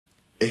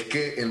Es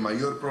que el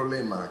mayor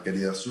problema,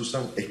 querida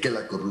Susan, es que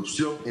la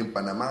corrupción en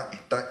Panamá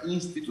está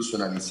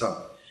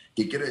institucionalizada.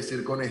 ¿Qué quiere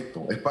decir con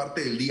esto? Es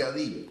parte del día a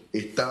día,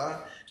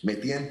 está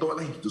metida en todas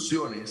las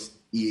instituciones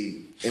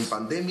y en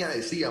pandemia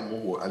decíamos,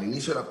 o al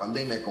inicio de la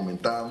pandemia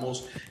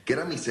comentábamos que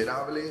era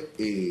miserable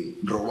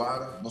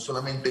robar, no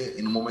solamente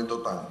en un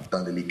momento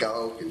tan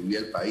delicado que vivía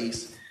el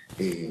país,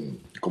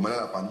 como era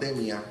la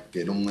pandemia,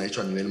 que era un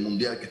hecho a nivel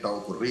mundial que estaba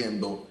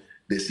ocurriendo.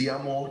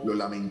 Decíamos lo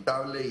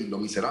lamentable y lo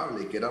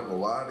miserable que era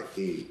robar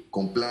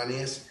con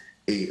planes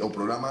o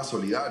programas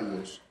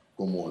solidarios,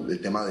 como el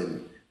tema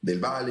del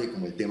vale,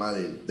 como el tema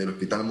del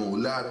hospital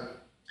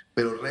modular,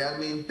 pero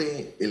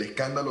realmente el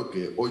escándalo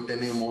que hoy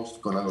tenemos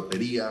con la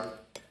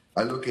lotería,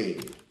 algo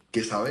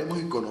que sabemos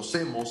y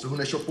conocemos, es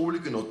un hecho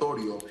público y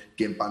notorio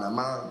que en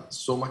Panamá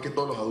son más que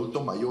todos los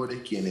adultos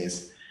mayores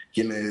quienes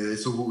de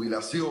su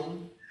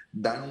jubilación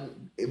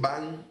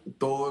van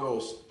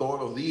todos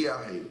los días,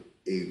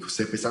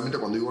 especialmente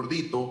cuando hay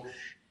Gordito,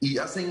 y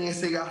hacen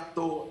ese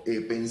gasto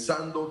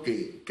pensando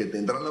que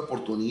tendrán la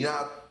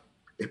oportunidad,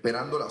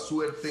 esperando la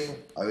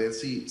suerte, a ver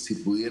si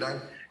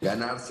pudieran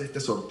ganarse este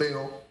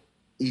sorteo,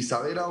 y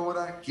saber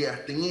ahora que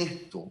hasta en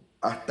esto,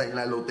 hasta en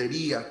la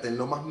lotería, hasta en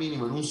lo más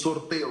mínimo, en un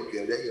sorteo que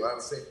debería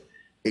llevarse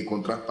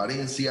con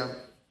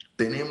transparencia,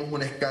 tenemos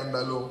un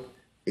escándalo.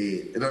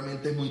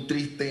 Realmente es muy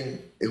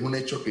triste, es un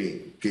hecho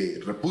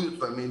que repudio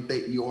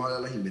totalmente, y ojalá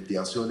las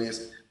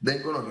investigaciones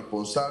den con los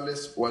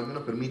responsables o al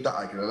menos permita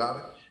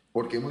aclarar,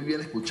 porque muy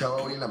bien escuchaba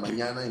hoy en la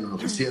mañana en los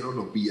noticieros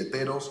los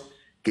billeteros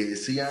que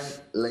decían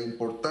la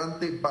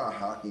importante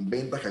baja en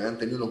ventas que habían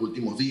tenido en los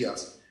últimos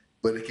días,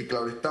 pero es que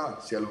claro está,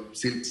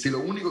 si lo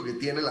único que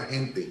tiene la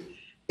gente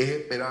es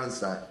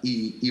esperanza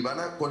y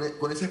van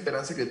con esa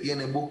esperanza que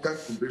tienen, buscan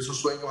cumplir sus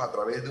sueños a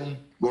través de un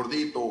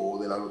Gordito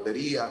o de la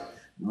lotería,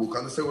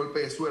 buscando ese golpe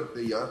de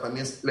suerte, y ahora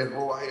también les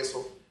robas eso.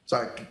 O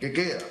sea, ¿qué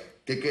queda?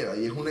 ¿Qué queda?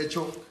 Y es un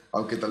hecho,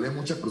 aunque tal vez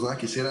muchas personas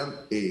quisieran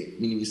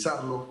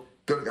minimizarlo,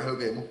 creo que es algo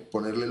que debemos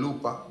ponerle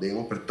lupa,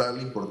 debemos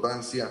prestarle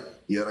importancia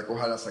y dar a que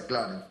ojalá se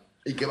aclaren.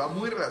 Y que va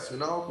muy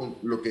relacionado con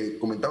lo que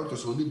comentaba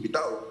nuestro segundo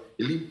invitado,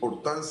 es la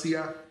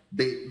importancia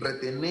de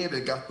retener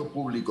el gasto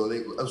público,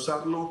 de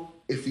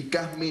usarlo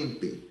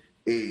eficazmente.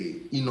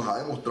 Y nos ha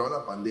demostrado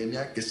la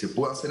pandemia que se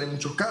puede hacer en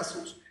muchos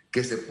casos,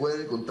 que se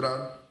pueden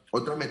encontrar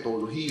otras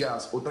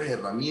metodologías, otras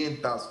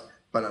herramientas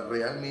para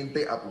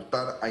realmente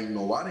apostar a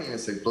innovar en el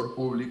sector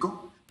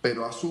público,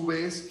 pero a su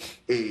vez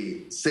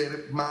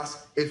ser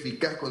más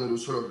eficaz con el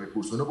uso de los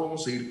recursos. No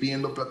podemos seguir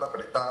pidiendo plata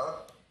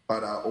prestada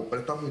o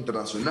préstamos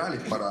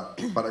internacionales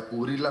para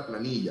cubrir la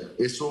planilla.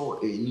 Eso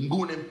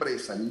ninguna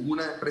empresa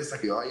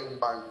que vaya a un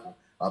banco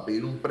a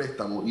pedir un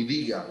préstamo y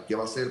diga que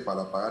va a ser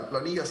para pagar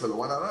planilla, se lo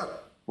van a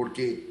dar,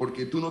 porque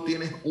tú no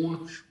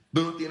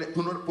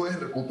puedes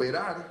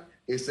recuperar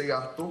ese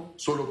gasto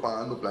solo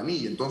pagando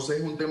planilla. Entonces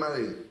es un tema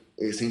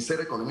sin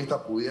ser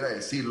economista pudiera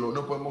decirlo,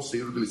 no podemos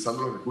seguir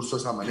utilizando los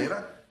recursos de esa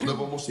manera, no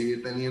podemos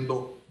seguir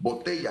teniendo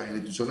botellas en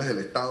instituciones del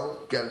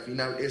Estado, que al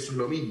final eso es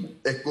lo mismo,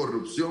 es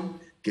corrupción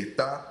que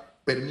está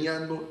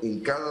permeando en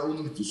cada una de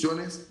las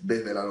instituciones,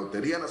 desde la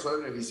Lotería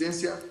Nacional de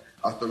Beneficencia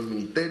hasta los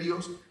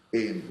ministerios,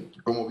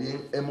 como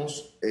bien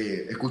hemos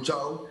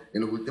escuchado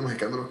en los últimos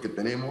escándalos que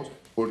tenemos,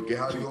 porque es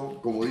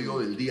algo, como digo,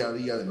 del día a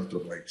día de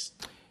nuestro país.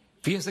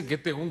 Fíjense que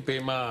este es un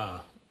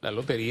tema, la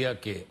lotería,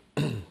 que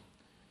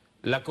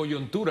la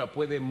coyuntura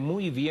puede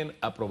muy bien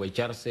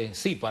aprovecharse,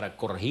 sí, para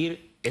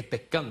corregir este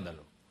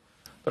escándalo,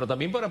 pero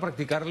también para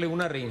practicarle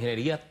una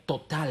reingeniería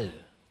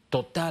total.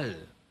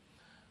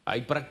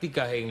 Hay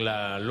prácticas en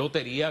la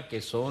lotería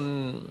que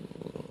son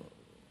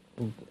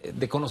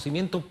de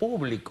conocimiento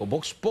público,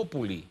 vox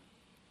populi,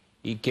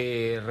 y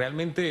que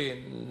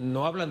realmente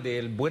no hablan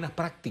de buenas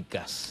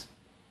prácticas.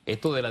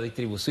 Esto de la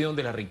distribución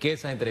de las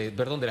riquezas, de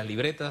las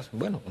libretas,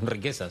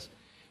 riquezas,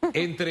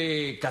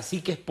 entre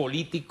caciques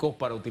políticos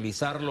para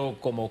utilizarlo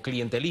como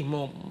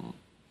clientelismo,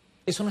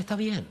 eso no está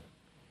bien.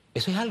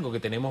 Eso es algo que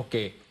tenemos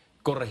que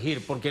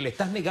corregir, porque le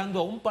estás negando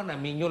a un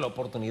panameño la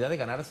oportunidad de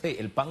ganarse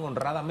el pan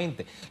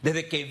honradamente.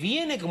 Desde que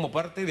viene como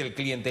parte del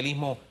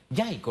clientelismo,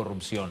 ya hay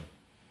corrupción.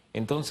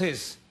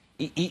 Entonces,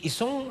 y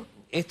son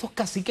estos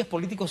caciques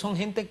políticos, son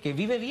gente que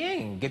vive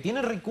bien, que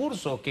tiene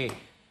recursos, que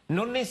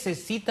no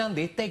necesitan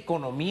de esta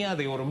economía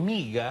de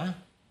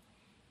hormiga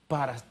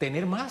para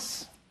tener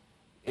más.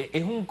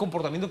 Es un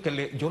comportamiento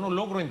que yo no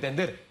logro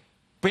entender,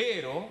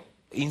 pero,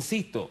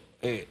 insisto,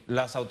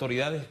 las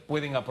autoridades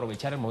pueden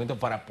aprovechar el momento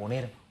para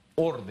poner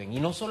orden, y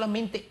no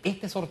solamente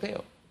este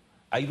sorteo.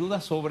 Hay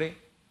dudas sobre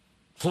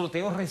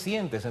sorteos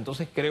recientes,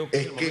 entonces creo que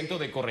es el momento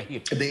de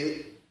corregir.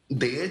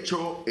 De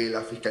hecho,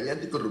 la Fiscalía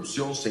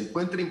Anticorrupción se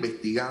encuentra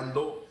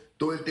investigando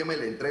todo el tema de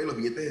la entrega de los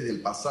billetes desde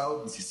el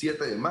pasado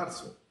 17 de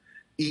marzo.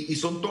 Y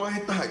son todas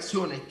estas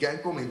acciones que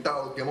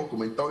hemos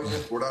comentado hoy en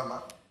el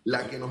programa,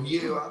 la que nos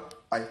lleva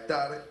a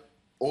estar,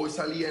 hoy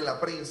salía en la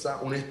prensa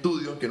un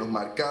estudio que nos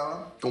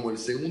marcaba como el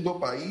segundo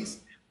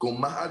país con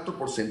más alto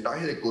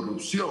porcentaje de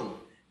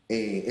corrupción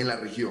en la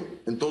región.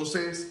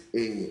 Entonces,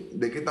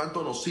 ¿de qué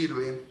tanto nos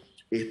sirve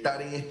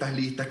estar en estas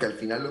listas que al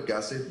final lo que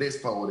hace es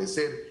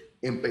desfavorecer,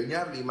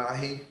 empeñar la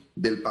imagen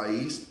del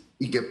país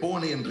y que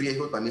pone en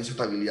riesgo también su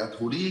estabilidad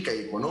jurídica y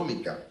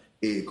económica,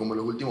 como en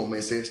los últimos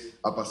meses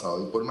ha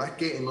pasado. Y por más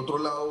que en otro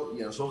lado,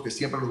 y a nosotros que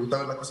siempre nos gusta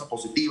ver las cosas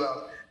positivas,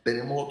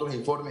 tenemos otros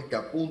informes que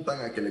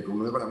apuntan a que la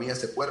economía panameña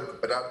se puede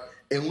recuperar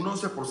en un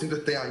 11%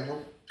 este año,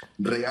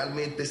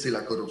 realmente si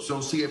la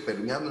corrupción sigue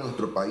permeando en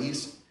nuestro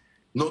país,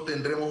 no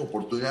tendremos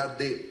oportunidad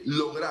de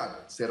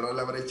lograr cerrar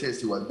la brecha de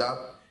desigualdad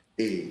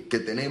que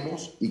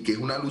tenemos y que es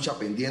una lucha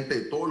pendiente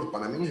de todos los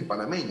panameños y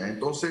panameñas.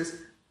 Entonces,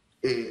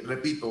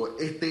 repito,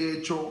 este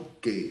hecho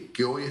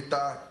que hoy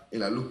está en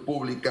la luz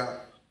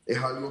pública es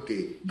algo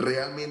que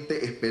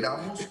realmente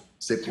esperamos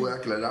se pueda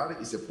aclarar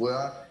y se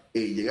pueda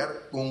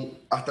llegar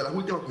hasta las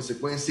últimas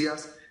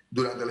consecuencias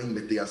durante las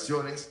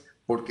investigaciones,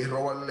 porque es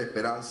robarle la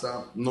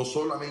esperanza no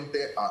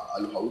solamente a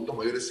los adultos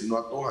mayores, sino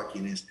a todos a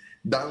quienes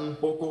dan un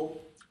poco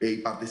y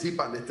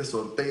participan de este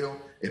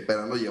sorteo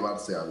esperando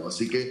llevarse algo.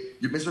 Así que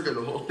yo pienso que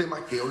los dos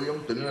temas que hoy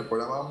hemos tenido en el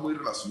programa van muy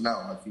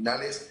relacionados. Al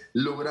final es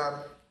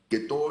lograr que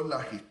todas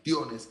las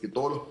gestiones, que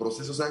todos los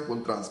procesos sean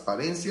con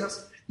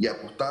transparencias y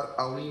apostar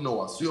a una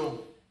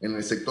innovación en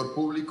el sector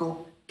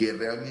público que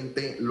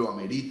realmente lo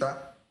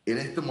amerita en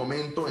este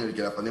momento en el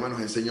que la pandemia nos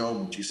ha enseñado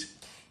muchísimo.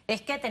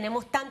 Es que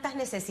tenemos tantas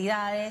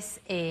necesidades,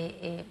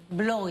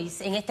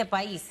 Bloise, en este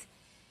país.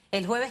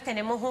 El jueves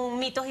tenemos un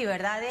mitos y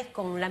verdades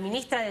con la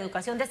ministra de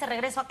Educación de ese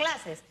regreso a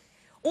clases.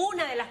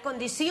 Una de las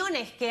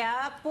condiciones que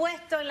ha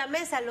puesto en la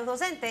mesa los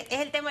docentes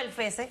es el tema del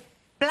FESE.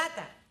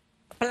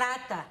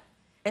 Plata.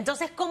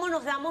 Entonces, ¿cómo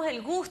nos damos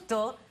el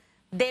gusto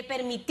de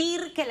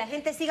permitir que la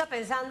gente siga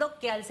pensando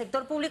que al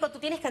sector público tú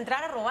tienes que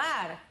entrar a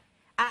robar,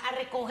 a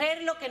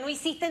recoger lo que no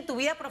hiciste en tu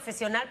vida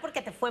profesional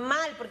porque te fue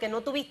mal, porque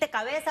no tuviste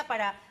cabeza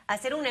para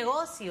hacer un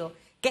negocio?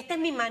 Que esta es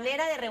mi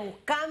manera de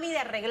rebuscarme y de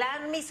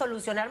arreglarme y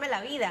solucionarme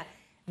la vida.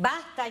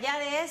 Basta ya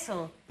de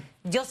eso.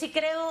 Yo sí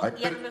creo,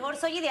 y a lo mejor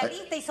soy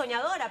idealista y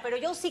soñadora, pero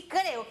yo sí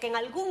creo que en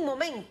algún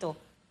momento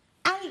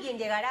alguien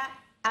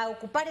llegará a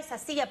ocupar esa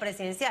silla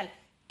presidencial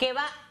que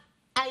va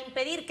a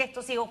impedir que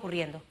esto siga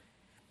ocurriendo.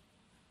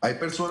 Hay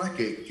personas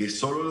que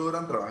solo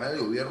logran trabajar en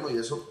el gobierno y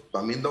eso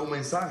también da un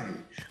mensaje.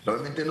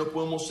 Realmente no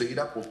podemos seguir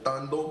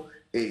apostando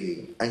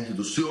a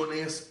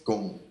instituciones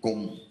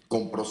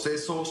con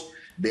procesos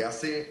de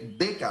hace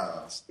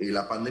décadas.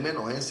 La pandemia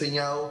nos ha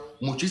enseñado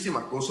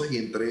muchísimas cosas y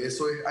entre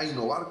eso es a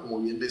innovar, como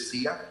bien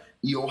decía,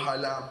 y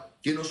ojalá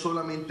que no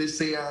solamente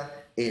sea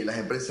las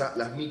empresas,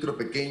 las micro,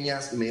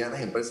 pequeñas y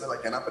medianas empresas las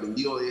que han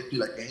aprendido de esto y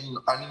las que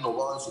han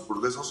innovado en sus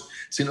procesos,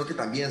 sino que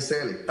también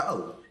sea el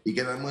Estado y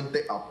que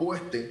realmente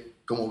apueste,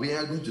 como bien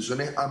algunas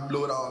instituciones han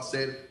logrado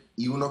hacer,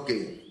 y uno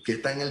que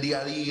está en el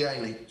día a día,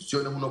 en las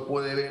instituciones, uno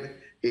puede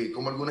ver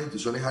cómo algunas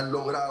instituciones han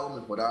logrado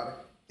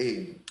mejorar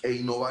e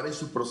innovar en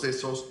sus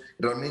procesos.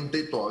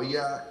 Realmente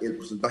todavía el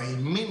porcentaje es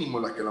mínimo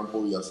las que lo han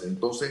podido hacer.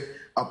 Entonces,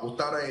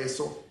 apostar a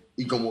eso,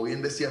 y como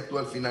bien decías tú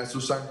al final,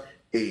 Susan,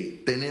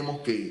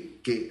 tenemos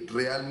que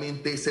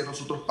realmente ser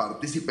nosotros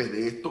partícipes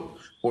de esto,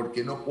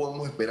 porque no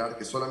podemos esperar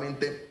que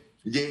solamente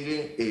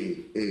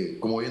llegue,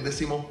 como bien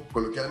decimos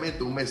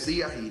coloquialmente, un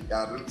mesías y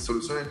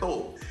solucione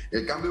todo.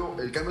 El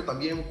cambio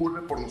también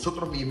ocurre por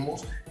nosotros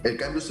mismos. El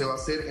cambio se va a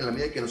hacer en la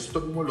medida que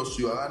nosotros mismos, los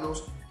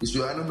ciudadanos y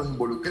ciudadanas, nos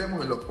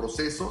involucremos en los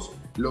procesos,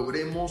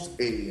 logremos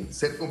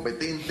ser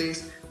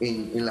competentes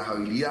en las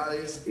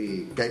habilidades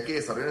que hay que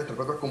desarrollar en nuestras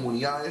propias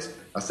comunidades,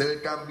 hacer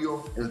el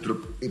cambio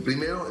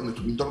primero en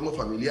nuestro entorno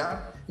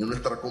familiar, en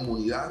nuestra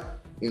comunidad,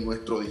 en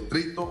nuestro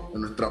distrito,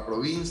 en nuestra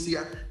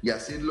provincia, y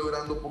así ir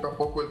logrando poco a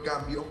poco el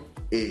cambio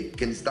que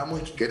necesitamos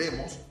y que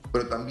queremos.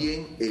 Pero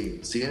también,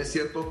 si bien es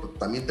cierto,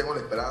 también tengo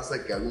la esperanza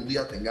de que algún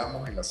día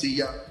tengamos en la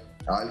silla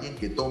a alguien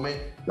que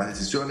tome las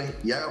decisiones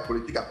y haga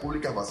políticas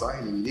públicas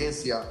basadas en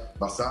evidencia,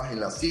 basadas en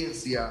la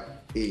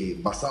ciencia,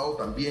 basado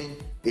también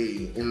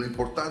en lo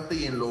importante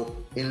y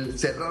en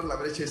cerrar la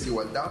brecha de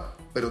desigualdad,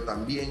 pero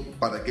también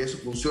para que eso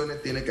funcione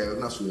tiene que haber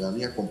una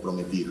ciudadanía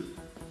comprometida.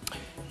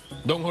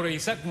 Don Jorge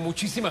Isaac,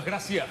 muchísimas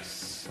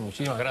gracias.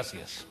 Muchísimas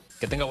gracias.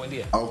 Que tenga buen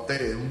día. A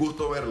ustedes, un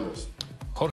gusto verlos.